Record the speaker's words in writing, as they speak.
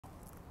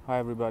Hi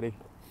everybody.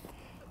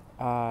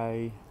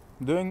 I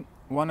doing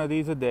one of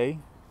these a day.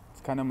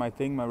 It's kind of my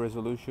thing, my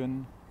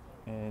resolution,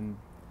 and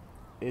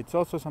it's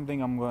also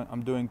something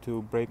I'm doing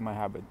to break my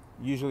habit.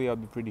 Usually I'll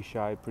be pretty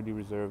shy, pretty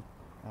reserved.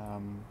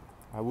 Um,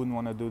 I wouldn't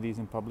want to do these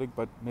in public,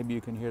 but maybe you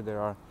can hear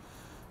there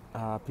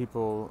are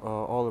people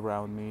all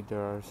around me.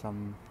 There are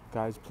some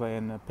guys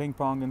playing ping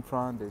pong in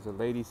front. There's a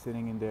lady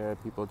sitting in there.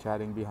 People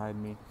chatting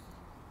behind me.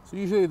 So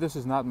usually this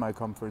is not my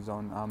comfort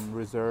zone. I'm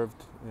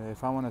reserved.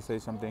 If I want to say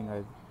something,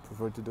 I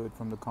prefer to do it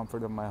from the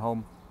comfort of my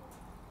home,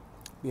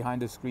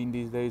 behind the screen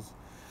these days,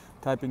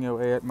 typing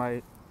away at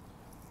my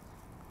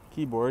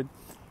keyboard.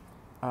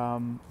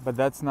 But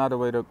that's not the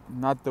way to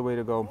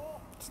go.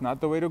 It's not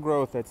the way to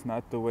growth. That's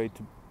not the way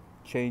to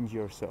change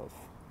yourself.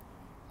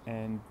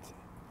 And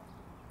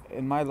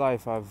in my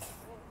life, I've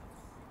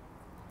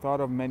thought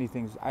of many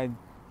things. I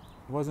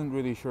wasn't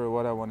really sure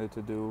what I wanted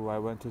to do. I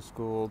went to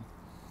school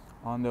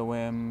on the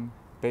whim,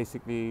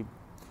 basically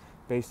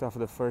based off of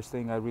the first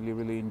thing I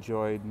really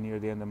enjoyed near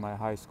the end of my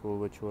high school,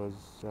 which was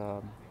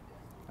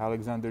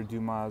Alexander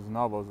Dumas'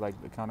 novels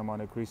like The Count of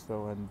Monte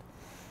Cristo and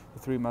The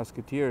Three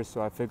Musketeers.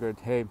 So I figured,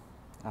 hey,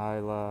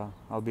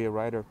 I'll be a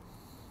writer.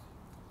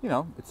 You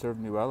know, it served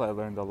me well. I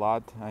learned a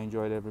lot. I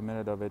enjoyed every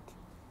minute of it.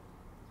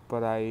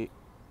 But I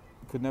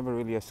could never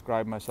really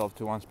ascribe myself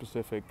to one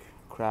specific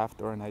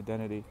craft or an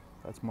identity.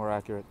 That's more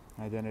accurate,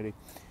 identity.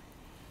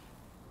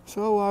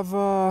 So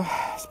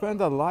I've spent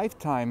a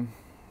lifetime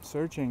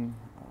searching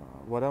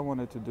what I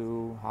wanted to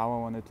do, how I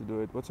wanted to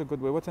do it, what's a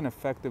good way, what's an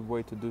effective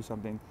way to do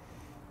something.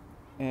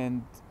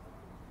 And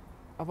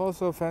I've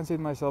also fancied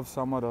myself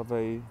somewhat of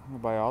a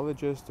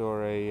biologist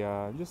or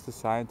just a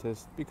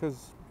scientist,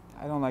 because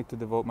I don't like to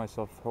devote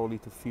myself wholly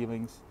to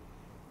feelings.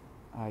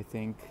 I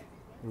think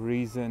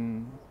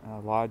reason,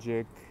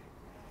 logic,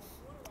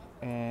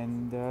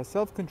 and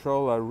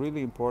self-control are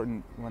really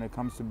important when it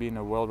comes to being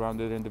a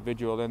well-rounded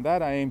individual, and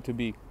that I aim to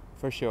be,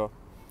 for sure.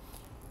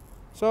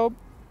 So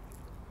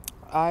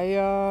I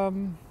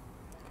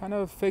kind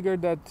of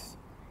figured that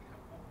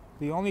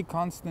the only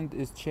constant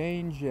is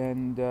change,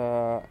 and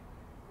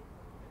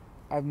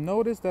I've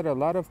noticed that a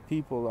lot of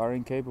people are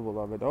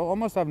incapable of it.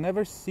 Almost I've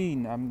never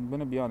seen, I'm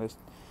going to be honest,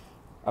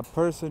 a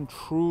person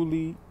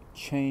truly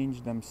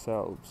change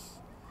themselves.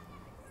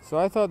 So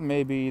I thought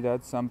maybe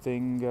that's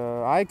something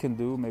I can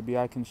do, maybe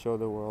I can show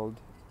the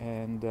world.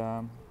 And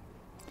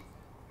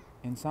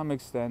in some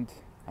extent,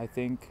 I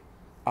think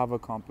I've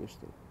accomplished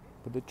it.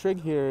 But the trick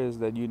here is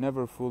that you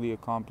never fully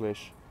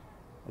accomplish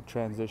a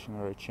transition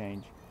or a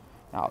change.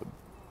 Now,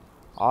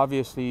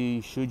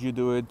 obviously, should you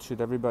do it?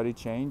 Should everybody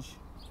change?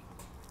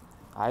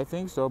 I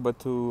think so, but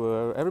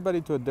to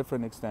everybody to a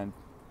different extent.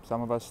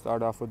 Some of us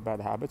start off with bad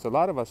habits. A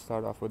lot of us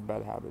start off with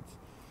bad habits.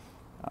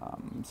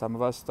 Some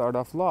of us start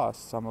off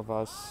lost. Some of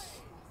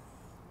us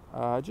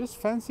just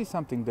fancy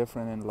something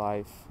different in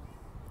life.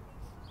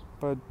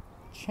 But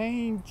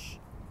change,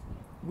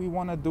 we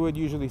want to do it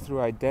usually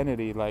through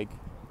identity. Like,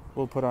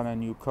 we'll put on a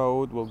new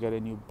coat, we'll get a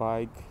new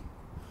bike,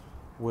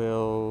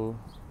 we'll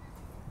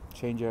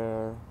get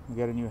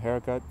a new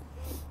haircut.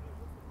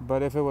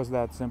 But if it was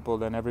that simple,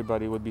 then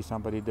everybody would be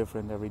somebody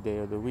different every day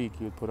of the week.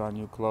 You'd put on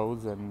new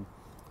clothes and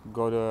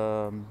go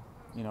to,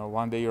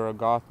 one day you're a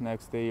goth,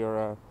 next day you're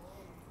a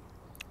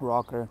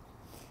rocker.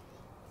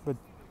 But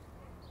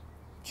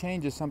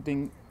change is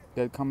something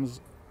that comes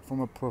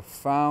from a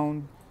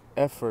profound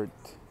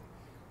effort,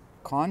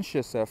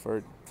 conscious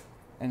effort,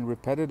 and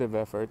repetitive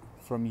effort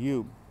from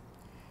you.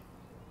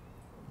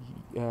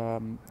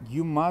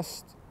 You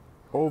must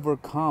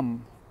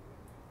overcome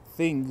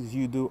things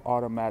you do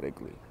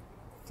automatically,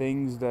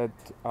 things that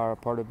are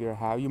part of your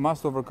habit. You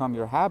must overcome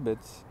your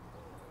habits,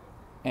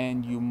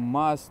 and you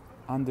must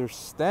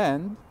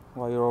understand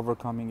while you're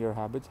overcoming your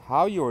habits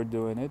how you're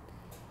doing it,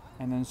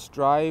 and then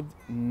strive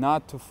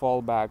not to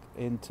fall back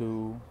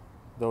into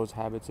those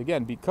habits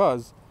again,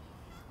 because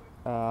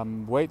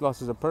weight loss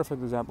is a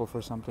perfect example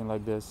for something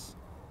like this.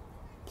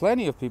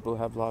 Plenty of people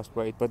have lost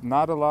weight, but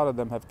not a lot of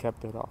them have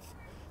kept it off.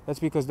 That's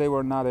because they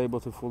were not able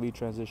to fully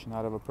transition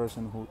out of a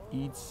person who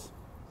eats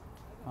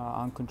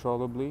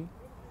uncontrollably,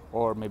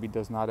 or maybe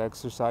does not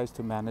exercise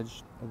to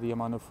manage the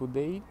amount of food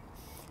they eat,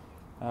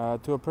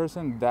 to a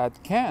person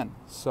that can.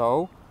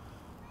 So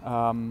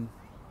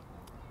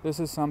this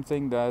is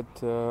something that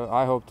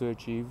I hope to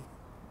achieve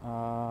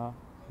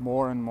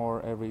more and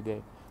more every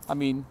day. I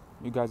mean,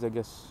 you guys, I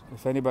guess,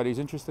 if anybody's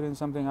interested in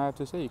something I have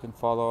to say, you can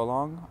follow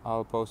along.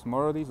 I'll post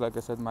more of these. Like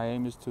I said, my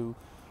aim is to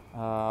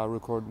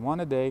record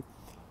one a day.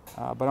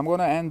 But I'm going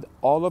to end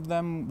all of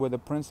them with a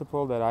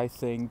principle that I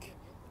think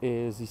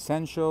is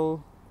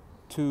essential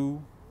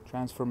to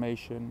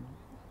transformation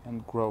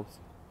and growth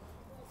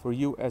for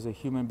you as a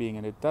human being.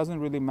 And it doesn't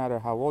really matter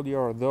how old you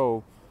are,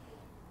 though.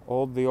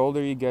 The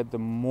older you get, the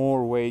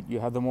more weight you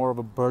have, the more of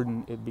a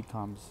burden it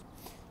becomes.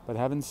 But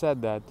having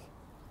said that,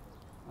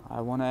 I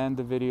want to end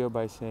the video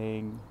by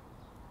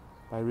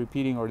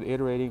repeating or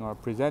iterating or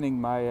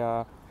presenting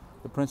the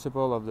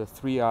principle of the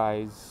 3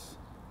 I's,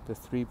 the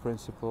 3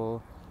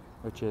 principle,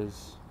 which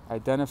is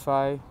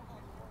identify,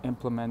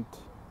 implement,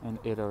 and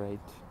iterate.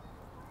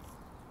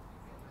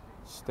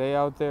 stay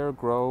out there,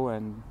 grow,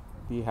 and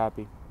be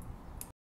happy.